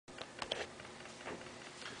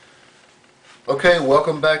Okay,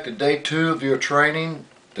 welcome back to day 2 of your training.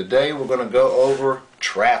 Today we're going to go over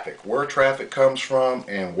traffic, where traffic comes from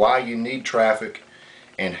and why you need traffic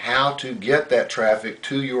and how to get that traffic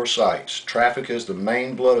to your sites. Traffic is the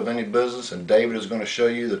main blood of any business, and David is going to show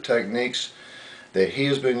you the techniques that he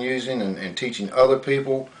has been using and teaching other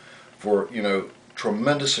people for,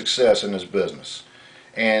 tremendous success in his business,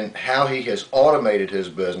 and how he has automated his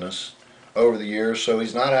business over the years so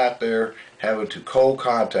he's not out there having to cold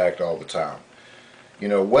contact all the time.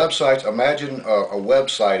 Websites, imagine a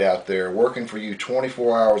website out there working for you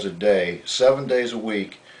 24 hours a day, 7 days a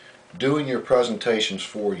week, doing your presentations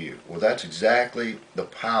for you. Well, that's exactly the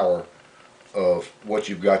power of what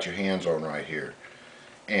you've got your hands on right here.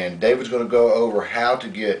 And David's going to go over how to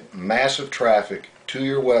get massive traffic to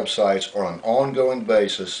your websites on an ongoing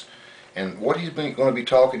basis. And what he's going to be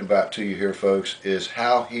talking about to you here, folks, is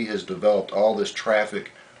how he has developed all this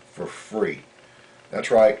traffic for free. That's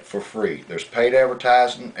right, for free. There's paid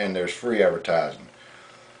advertising and there's free advertising.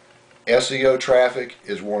 SEO traffic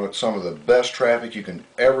is some of the best traffic you can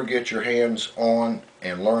ever get your hands on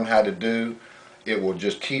and learn how to do. It will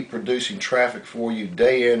just keep producing traffic for you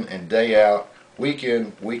day in and day out, week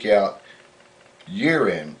in, week out, year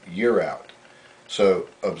in, year out. So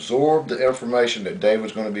absorb the information that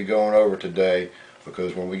David's going to be going over today,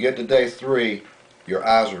 because when we get to day 3, your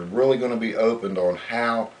eyes are really going to be opened on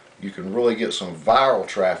how you can really get some viral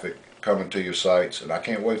traffic coming to your sites, and I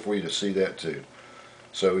can't wait for you to see that too.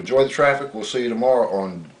 So enjoy the traffic. We'll see you tomorrow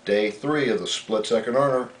on day 3 of the Split Second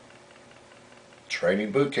Earner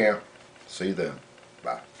Training Boot Camp. See you then.